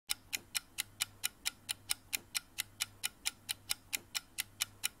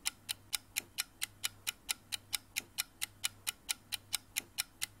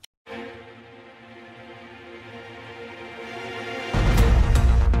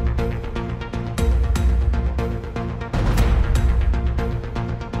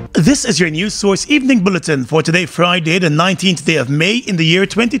This is your news source evening bulletin for today, Friday, the 19th day of May in the year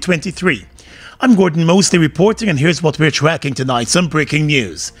 2023. I'm Gordon Mosley reporting, and here's what we're tracking tonight. Some breaking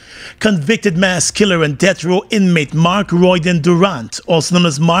news. Convicted mass killer and death row inmate Mark Royden Durant, also known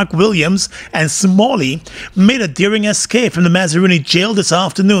as Mark Williams and Smalley, made a daring escape from the Mazaruni jail this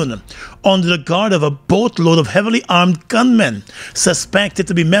afternoon under the guard of a boatload of heavily armed gunmen suspected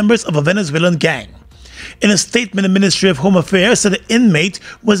to be members of a Venezuelan gang. In a statement, the Ministry of Home Affairs said the inmate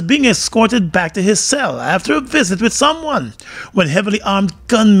was being escorted back to his cell after a visit with someone when heavily armed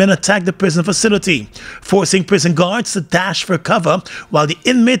gunmen attacked the prison facility, forcing prison guards to dash for cover while the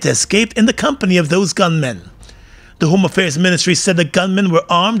inmate escaped in the company of those gunmen. The Home Affairs Ministry said the gunmen were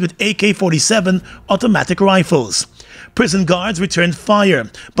armed with AK-47 automatic rifles. Prison guards returned fire,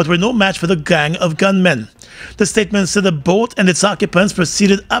 but were no match for the gang of gunmen. The statement said the boat and its occupants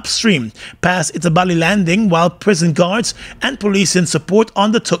proceeded upstream past Itabali Landing while prison guards and police in support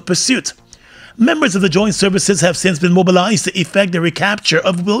undertook pursuit. Members of the joint services have since been mobilized to effect the recapture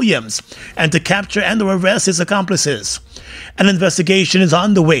of Williams and to capture and or arrest his accomplices. An investigation is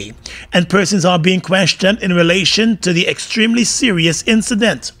underway and persons are being questioned in relation to the extremely serious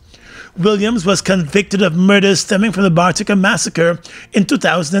incident. Williams was convicted of murder stemming from the Bartica massacre in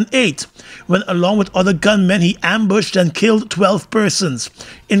 2008, when along with other gunmen he ambushed and killed 12 persons,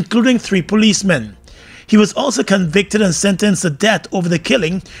 including 3 policemen. He was also convicted and sentenced to death over the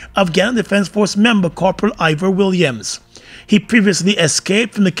killing of Guyana Defense Force member Corporal Ivor Williams. He previously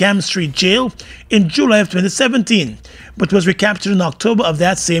escaped from the Camp Street jail in July of 2017, but was recaptured in October of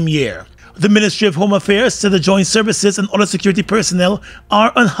that same year. The Ministry of Home Affairs said the joint services and other security personnel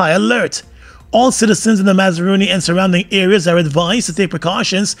are on high alert. All citizens in the Mazaruni and surrounding areas are advised to take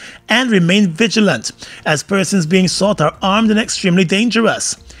precautions and remain vigilant, as persons being sought are armed and extremely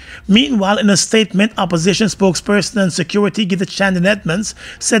dangerous. Meanwhile, in a statement, opposition spokesperson and security Gita Chandon Edmonds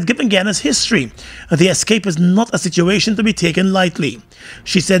said given Guyana's history, the escape is not a situation to be taken lightly.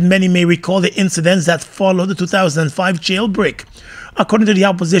 She said many may recall the incidents that followed the 2005 jailbreak. According to the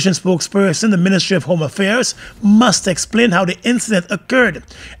opposition spokesperson, the Ministry of Home Affairs must explain how the incident occurred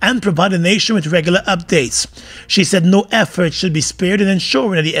and provide the nation with regular updates. She said no effort should be spared in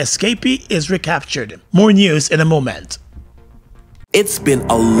ensuring that the escapee is recaptured. More news in a moment. It's been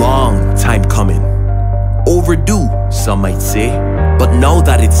a long time coming. Overdue, some might say. But now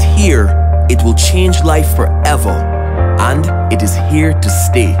that it's here, it will change life forever. And it is here to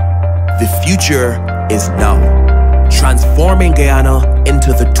stay. The future is now. Transforming Guyana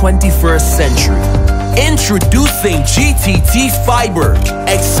into the 21st century. Introducing GTT Fiber.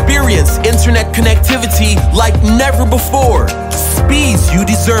 Experience internet connectivity like never before. Speeds you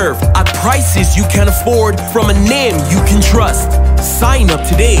deserve at prices you can afford from a name you can trust. Sign up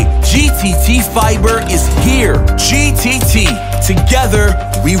today. GTT Fiber is here. GTT. Together,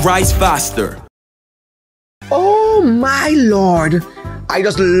 we rise faster. Oh my lord. I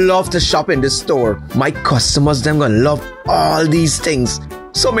just love to shop in this store. My customers, them gonna love all these things.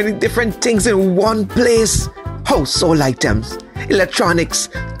 So many different things in one place. Household items, electronics,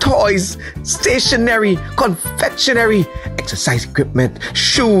 toys, stationery, confectionery, exercise equipment,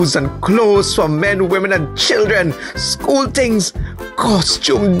 shoes and clothes for men, women and children, school things,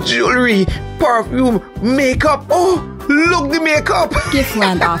 costume, jewelry, perfume, makeup. Oh, look the makeup.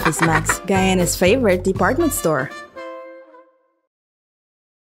 Giftland Office Max, Guyana's favorite department store.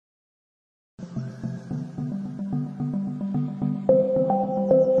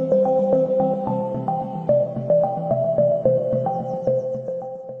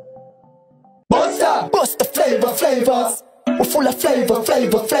 Bust the flavors. We're full of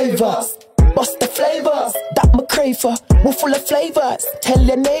flavors. Bust the flavors that me crave for. We're full of flavors. Tell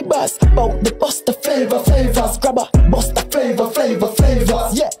your neighbors about the bust the flavors. Grab a bust the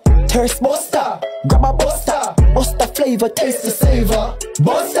flavors. Yeah, thirst buster. Grab a buster. Bust the flavor, taste the savor.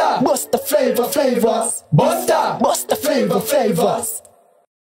 Bust the flavors. Bust the flavors.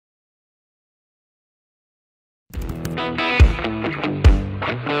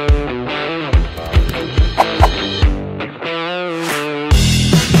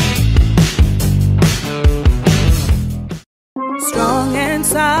 Strong and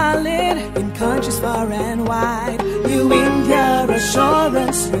solid in countries far and wide. New India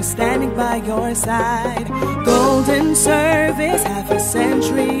Assurance, we're standing by your side. Golden service, half a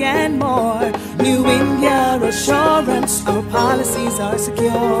century and more. New India Assurance, our policies are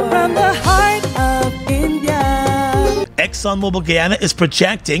secure. From the heart of India. ExxonMobil Guyana is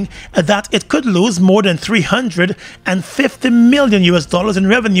projecting that it could lose more than $350 million in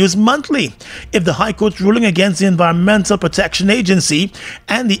revenues monthly if the High Court ruling against the Environmental Protection Agency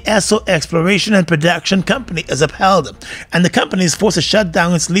and the Esso Exploration and Production Company is upheld, and the company is forced to shut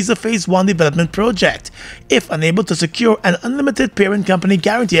down its Liza Phase 1 development project if unable to secure an unlimited parent company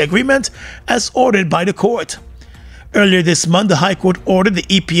guarantee agreement as ordered by the court. Earlier this month, the High Court ordered the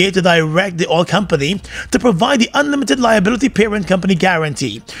EPA to direct the oil company to provide the unlimited liability parent company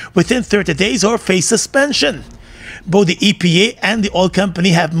guarantee within 30 days or face suspension. Both the EPA and the oil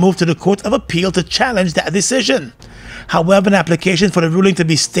company have moved to the Court of Appeal to challenge that decision. However, an application for the ruling to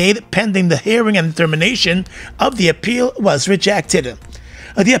be stayed pending the hearing and determination of the appeal was rejected.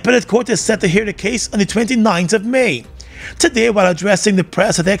 The appellate court is set to hear the case on the 29th of May. Today, while addressing the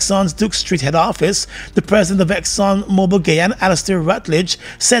press at Exxon's Duke Street head office, the president of ExxonMobil Guyana, Alastair Rutledge,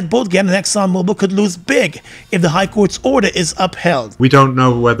 said both Guyana and ExxonMobil could lose big if the High Court's order is upheld. We don't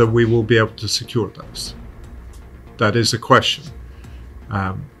know whether we will be able to secure those. That is a question.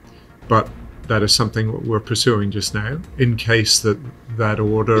 But that is something we're pursuing just now in case that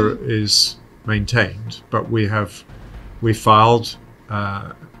order is maintained. But we filed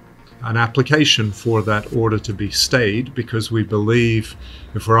an application for that order to be stayed because we believe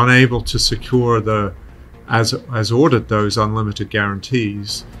if we're unable to secure as ordered those unlimited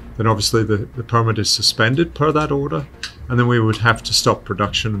guarantees, then obviously the permit is suspended per that order, and then we would have to stop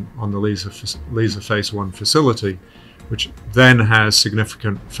production on the Liza Phase 1 facility, which then has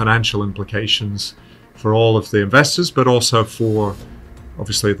significant financial implications for all of the investors, but also for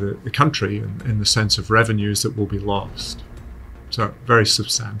obviously the country in the sense of revenues that will be lost. So very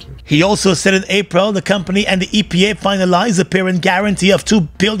substantive. He also said in April the company and the EPA finalized a parent guarantee of $2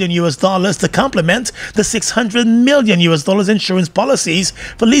 billion to complement the $600 million insurance policies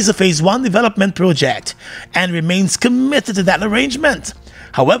for Liza Phase 1 development project and remains committed to that arrangement.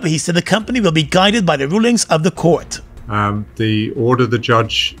 However, he said the company will be guided by the rulings of the court. The order the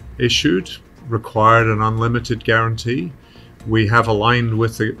judge issued required an unlimited guarantee. We have aligned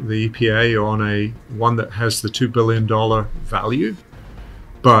with the EPA on one that has the $2 billion value,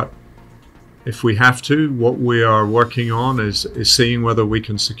 but if we have to, what we are working on is seeing whether we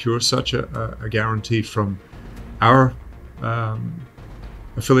can secure such a guarantee from our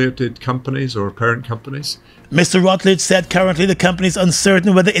affiliated companies or parent companies. Mr. Rutledge said currently the company is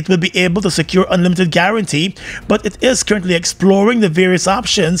uncertain whether it will be able to secure unlimited guarantee, but it is currently exploring the various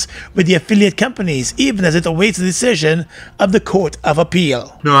options with the affiliate companies, even as it awaits the decision of the Court of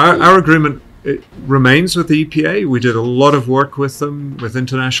Appeal. No, our agreement remains with the EPA. We did a lot of work with them, with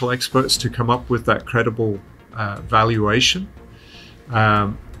international experts, to come up with that credible valuation.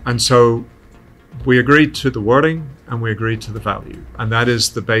 And so we agreed to the wording and we agreed to the value. And that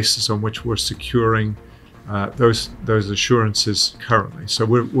is the basis on which we're securing those assurances currently. So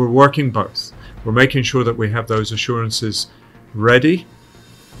we're working both. We're making sure that we have those assurances ready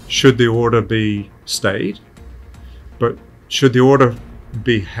should the order be stayed, but should the order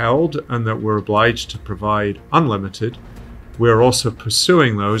be held and that we're obliged to provide unlimited, we're also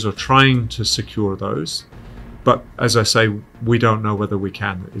pursuing those or trying to secure those. But as I say, we don't know whether we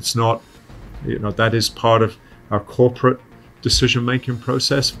can. It's not, that is part of our corporate decision-making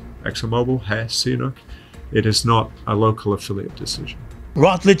process, ExxonMobil, Hess, CNOOC. It is not a local affiliate decision.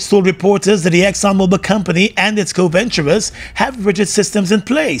 Rutledge told reporters that the ExxonMobil company and its co-venturers have rigid systems in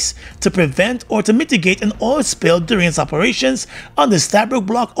place to prevent or to mitigate an oil spill during its operations on the Stabroek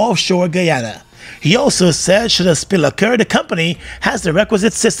Block offshore Guyana. He also said should a spill occur, the company has the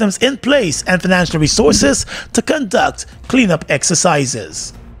requisite systems in place and financial resources to conduct cleanup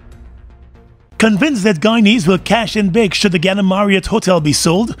exercises. Convinced that Guyanese will cash in big should the Guyana Marriott Hotel be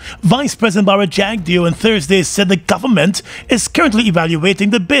sold, Vice President Barbara Jagdeo on Thursday said the government is currently evaluating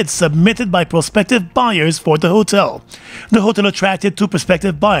the bids submitted by prospective buyers for the hotel. The hotel attracted 2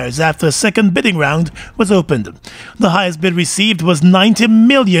 prospective buyers after a second bidding round was opened. The highest bid received was $90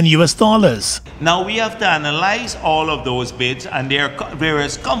 million. Now we have to analyze all of those bids and their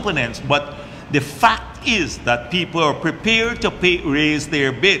various components, but the fact is that people are prepared to raise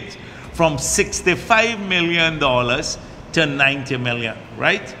their bids from $65 million to $90 million,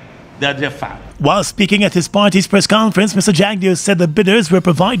 right? That's a fact. While speaking at his party's press conference, Mr. Jagdeo said the bidders were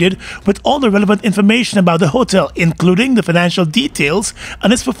provided with all the relevant information about the hotel, including the financial details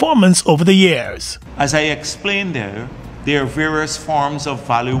and its performance over the years. As I explained there are various forms of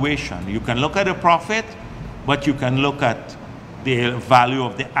valuation. You can look at the profit, but you can look at the value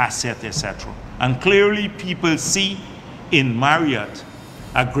of the asset, etc. And clearly people see in Marriott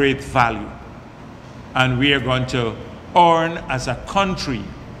a great value, and we are going to earn as a country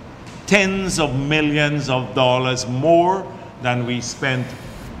tens of millions of dollars more than we spent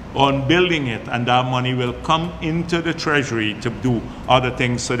on building it, and that money will come into the treasury to do other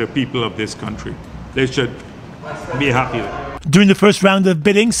things for the people of this country. They should be happy with it. During the first round of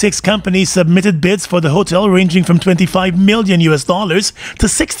bidding, 6 companies submitted bids for the hotel ranging from $25 million to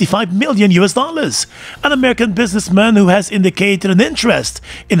 $65 million. An American businessman who has indicated an interest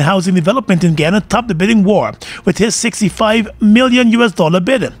in housing development in Guyana topped the bidding war with his $65 million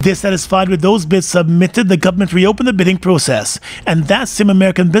bid. Dissatisfied with those bids submitted, the government reopened the bidding process, and that same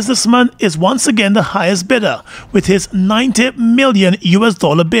American businessman is once again the highest bidder with his $90 million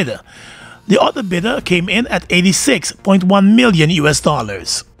bid. The other bidder came in at $86.1 million.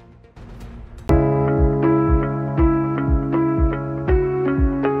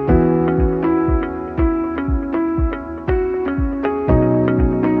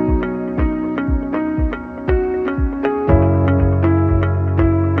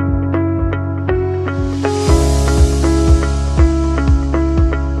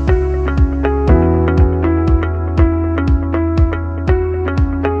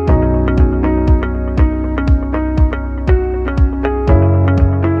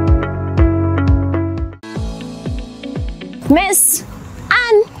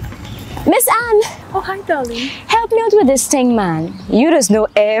 Miss Anne! Oh, hi, darling. Help me out with this thing, man. You just know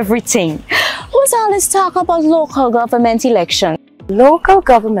everything. What's all this talk about local government election? Local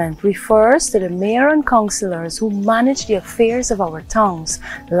government refers to the mayor and councillors who manage the affairs of our towns,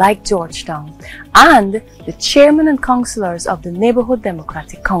 like Georgetown, and the chairman and councillors of the Neighborhood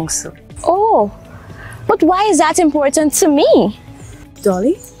Democratic Council. Oh, but why is that important to me?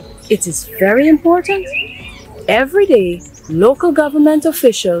 Dolly, it is very important. Every day, local government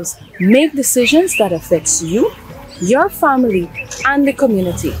officials make decisions that affects you, your family, and the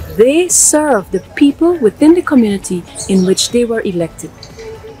community. They serve the people within the community in which they were elected.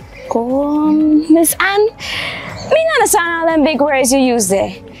 Oh, Miss Anne, me not understand all them big words you use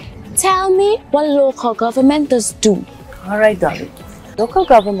there. Tell me what local government does do. All right, darling. Local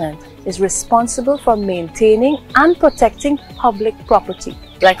government is responsible for maintaining and protecting public property,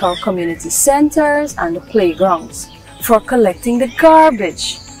 like our community centers and the playgrounds, for collecting the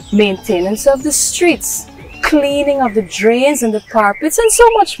garbage, maintenance of the streets, cleaning of the drains and the carpets, and so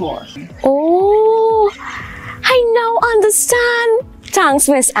much more. Oh, I now understand. Thanks,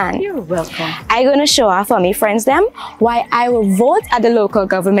 Miss Anne. You're welcome. I'm gonna show off for me friends them why I will vote at the local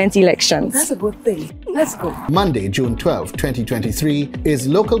government elections. That's a good thing. Let's go. Monday, June 12, 2023 is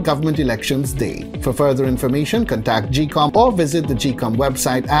Local Government Elections Day. For further information, contact GCOM or visit the GCOM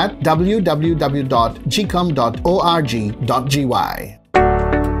website at www.gcom.org.gy.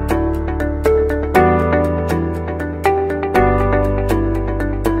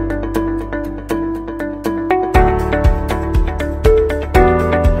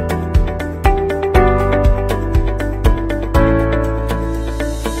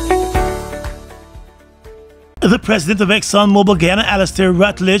 The president of ExxonMobil Guyana, Alastair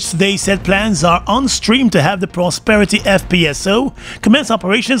Rutledge, today said plans are on stream to have the Prosperity FPSO commence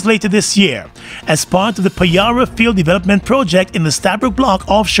operations later this year as part of the Payara Field Development Project in the Stabroek Block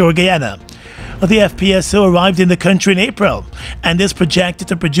offshore Guyana. The FPSO arrived in the country in April and is projected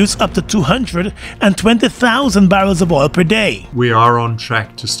to produce up to 220,000 barrels of oil per day. We are on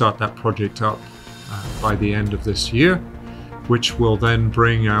track to start that project up by the end of this year, which will then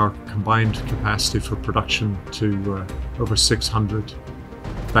bring our combined capacity for production to over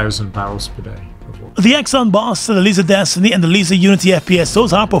 600,000 barrels per day of oil. The Exxon boss, the Liza Destiny and the Liza Unity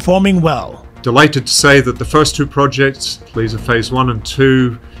FPSOs are performing well. Delighted to say that the first two projects, Liza Phase 1 and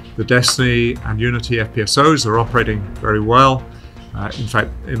 2, the Destiny and Unity FPSOs, are operating very well. In fact,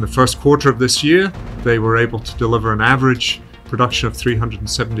 in the first quarter of this year, they were able to deliver an average production of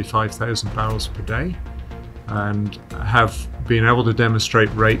 375,000 barrels per day, and have been able to demonstrate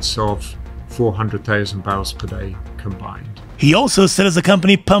rates of 400,000 barrels per day combined. He also said as the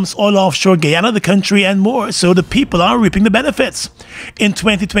company pumps oil offshore Guyana, the country, and more, so the people are reaping the benefits. In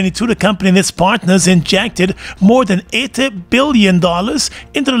 2022, the company and its partners injected more than $80 billion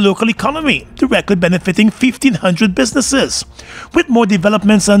into the local economy, directly benefiting 1,500 businesses. With more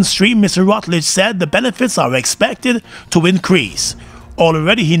developments on stream, Mr. Rutledge said the benefits are expected to increase.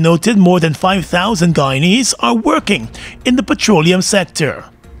 Already, he noted, more than 5,000 Guyanese are working in the petroleum sector.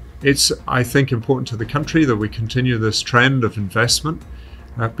 It's, I think, important to the country that we continue this trend of investment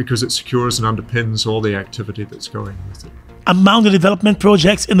because it secures and underpins all the activity that's going with it. Among the development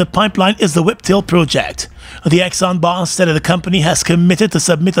projects in the pipeline is the Whiptail project. The Exxon boss said that the company has committed to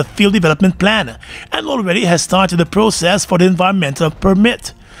submit a field development plan and already has started the process for the environmental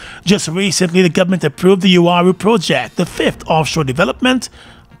permit. Just recently, the government approved the Uaru project, the 5th offshore development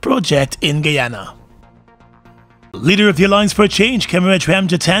project in Guyana. Leader of the Alliance for Change, Comrade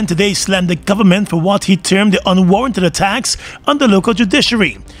Ramjatan, today slammed the government for what he termed the unwarranted attacks on the local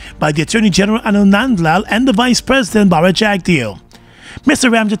judiciary by the Attorney General Anu Nandlal and the Vice President Bara Jagdeo.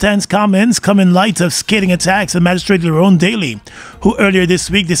 Mr. Ramjatan's comments come in light of scathing attacks on Magistrate Lerone Daly, who earlier this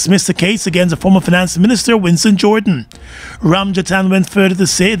week dismissed the case against the former Finance Minister Winston Jordan. Ramjatan went further to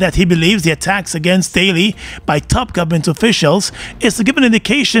say that he believes the attacks against Daly by top government officials is to give an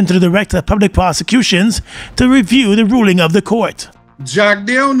indication to the Director of Public Prosecutions to review the ruling of the court.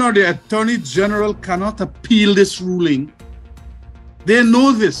 Jagdeo nor the Attorney General cannot appeal this ruling. They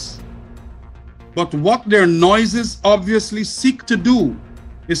know this. But what their noises obviously seek to do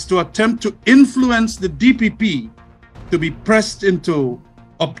is to attempt to influence the DPP to be pressed into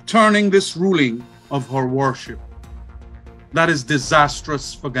upturning this ruling of her worship. That is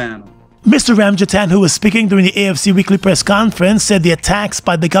disastrous for Guyana. Mr. Ramjatan, who was speaking during the AFC weekly press conference, said the attacks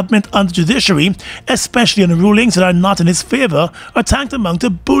by the government on the judiciary, especially on the rulings that are not in its favour, are tantamount to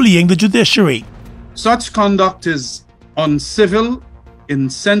bullying the judiciary. Such conduct is uncivil,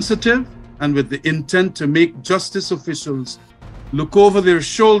 insensitive, and with the intent to make justice officials look over their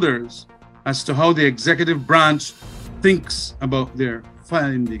shoulders as to how the executive branch thinks about their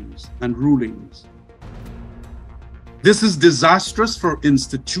findings and rulings. This is disastrous for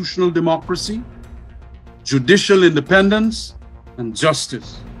institutional democracy, judicial independence, and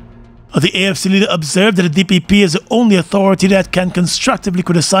justice. The AFC leader observed that the DPP is the only authority that can constructively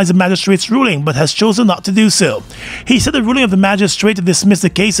criticize the magistrate's ruling, but has chosen not to do so. He said the ruling of the magistrate to dismiss the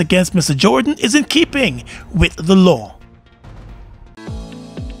case against Mr. Jordan is in keeping with the law.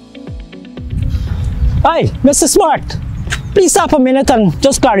 Hi, Mr. Smart. Please stop a minute and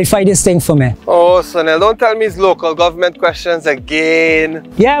just clarify this thing for me. Oh, Sunil, don't tell me it's local government questions again.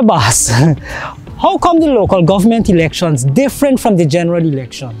 Yeah, boss. How come the local government elections different from the general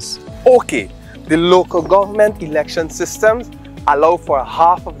elections? Okay, the local government election systems allow for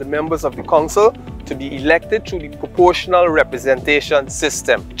half of the members of the council to be elected through the proportional representation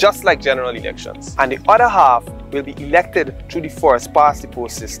system, just like general elections. And the other half will be elected through the first past the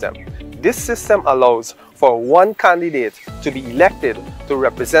post system. This system allows for one candidate to be elected to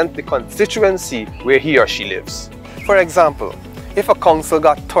represent the constituency where he or she lives. For example, if a council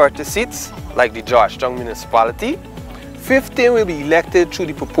got 30 seats, like the Georgetown municipality, 15 will be elected through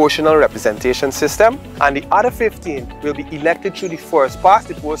the proportional representation system, and the other 15 will be elected through the first past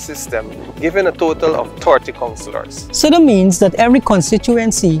the post system, giving a total of 30 councillors. So that means that every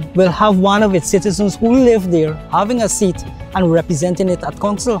constituency will have one of its citizens who live there having a seat and representing it at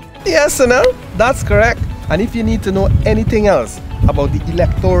council. Yes, Sunil, that's correct. And if you need to know anything else about the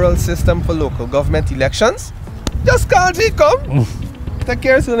electoral system for local government elections, just call GCOM. Take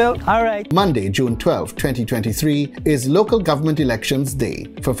care, Sunil. All right. Monday, June 12, 2023 is Local Government Elections Day.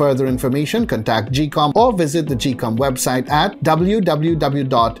 For further information, contact GCOM or visit the GCOM website at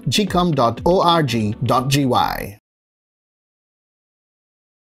www.gcom.org.gy.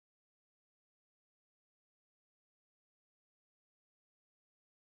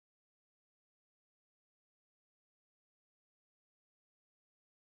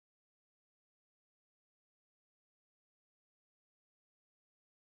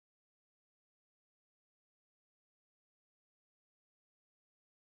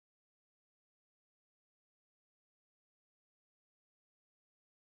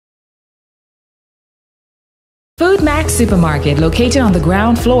 Food Max Supermarket, located on the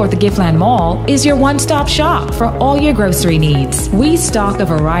ground floor of the Giftland Mall, is your one-stop shop for all your grocery needs. We stock a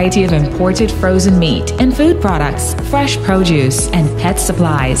variety of imported frozen meat and food products, fresh produce, and pet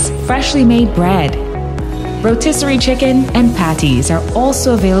supplies, freshly made bread. Rotisserie chicken and patties are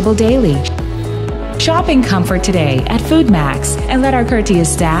also available daily. Shop in comfort today at Food Max and let our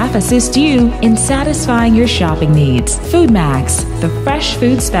courteous staff assist you in satisfying your shopping needs. Food Max, the fresh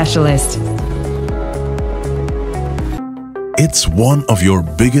food specialist. It's one of your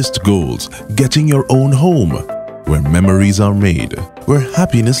biggest goals, getting your own home, where memories are made, where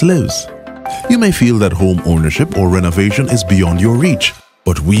happiness lives. You may feel that home ownership or renovation is beyond your reach,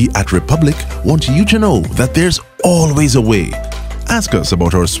 but we at Republic want you to know that there's always a way. Ask us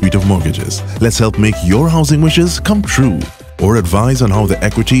about our suite of mortgages. Let's help make your housing wishes come true. Or advise on how the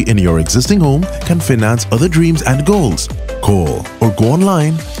equity in your existing home can finance other dreams and goals. Call or go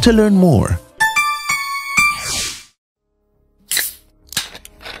online to learn more.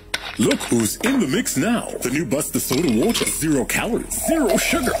 Look who's in the mix now. The new Buster Soda Water. 0 calories, 0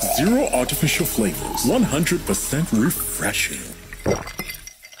 sugar, 0 artificial flavors. 100% refreshing.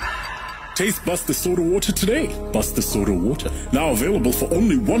 Taste Buster Soda Water today. Buster Soda Water. Now available for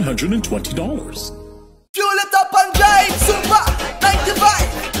only $120. Fuel it up and drive, Super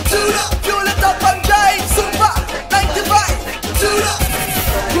 95.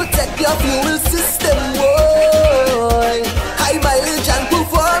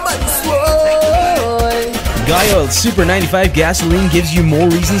 Super 95 gasoline gives you more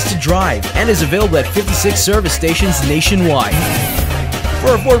reasons to drive and is available at 56 service stations nationwide.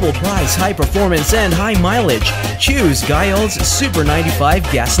 For affordable price, high performance, and high mileage, choose Guyana's Super 95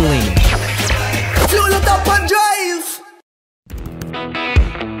 gasoline. Fuel it up and drive!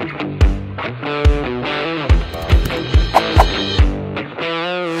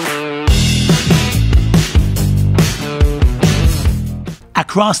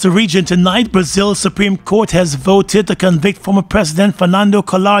 Across the region tonight, Brazil's Supreme Court has voted to convict former President Fernando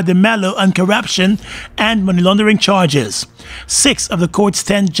Collor de Mello on corruption and money laundering charges. 6 of the court's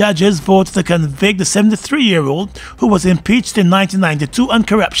 10 judges voted to convict the 73-year-old who was impeached in 1992 on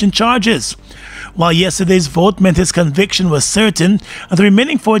corruption charges. While yesterday's vote meant his conviction was certain, the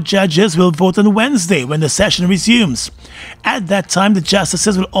remaining 4 judges will vote on Wednesday when the session resumes. At that time, the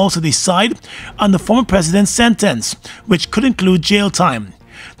justices will also decide on the former president's sentence, which could include jail time.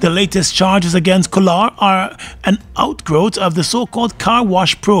 The latest charges against Collor are an outgrowth of the so-called car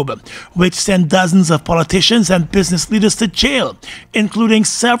wash probe, which sent dozens of politicians and business leaders to jail, including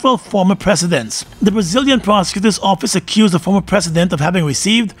several former presidents. The Brazilian prosecutor's office accused the former president of having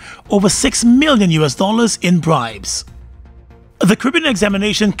received over $6 million in bribes. The Caribbean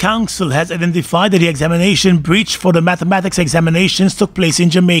Examination Council has identified that the examination breach for the mathematics examinations took place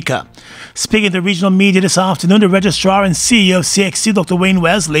in Jamaica. Speaking to regional media this afternoon, the Registrar and CEO of CXC, Dr. Wayne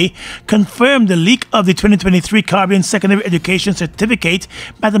Wesley, confirmed the leak of the 2023 Caribbean Secondary Education Certificate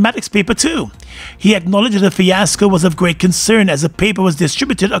Mathematics Paper 2. He acknowledged that the fiasco was of great concern as the paper was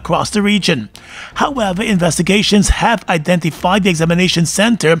distributed across the region. However, investigations have identified the examination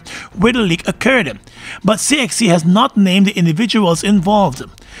center where the leak occurred, but CXC has not named the individuals involved.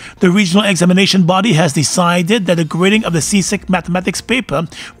 The regional examination body has decided that the grading of the CSEC mathematics paper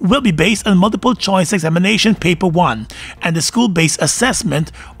will be based on multiple choice examination paper 1 and the school-based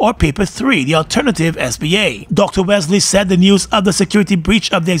assessment or paper 3, the alternative SBA. Dr. Wesley said the news of the security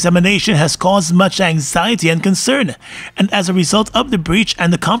breach of the examination has caused much anxiety and concern, and as a result of the breach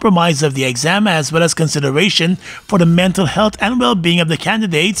and the compromise of the exam, as well as consideration for the mental health and well-being of the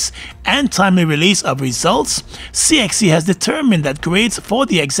candidates and timely release of results, CXC has determined that grades for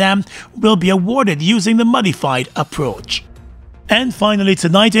the exam will be awarded using the modified approach. And finally,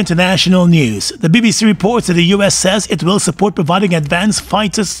 tonight, international news. The BBC reports that the US says it will support providing advanced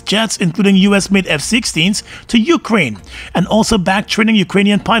fighter jets, including US-made F-16s, to Ukraine, and also back training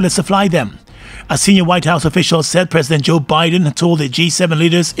Ukrainian pilots to fly them. A senior White House official said President Joe Biden told the G7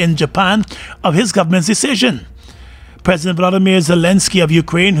 leaders in Japan of his government's decision. President Volodymyr Zelensky of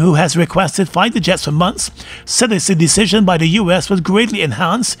Ukraine, who has requested fighter jets for months, said this decision by the US would greatly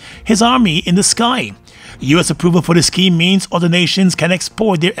enhance his army in the sky. US approval for the scheme means other nations can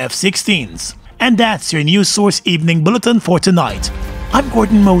export their F-16s. And that's your News Source Evening Bulletin for tonight. I'm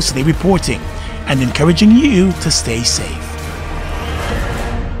Gordon Mosley reporting and encouraging you to stay safe.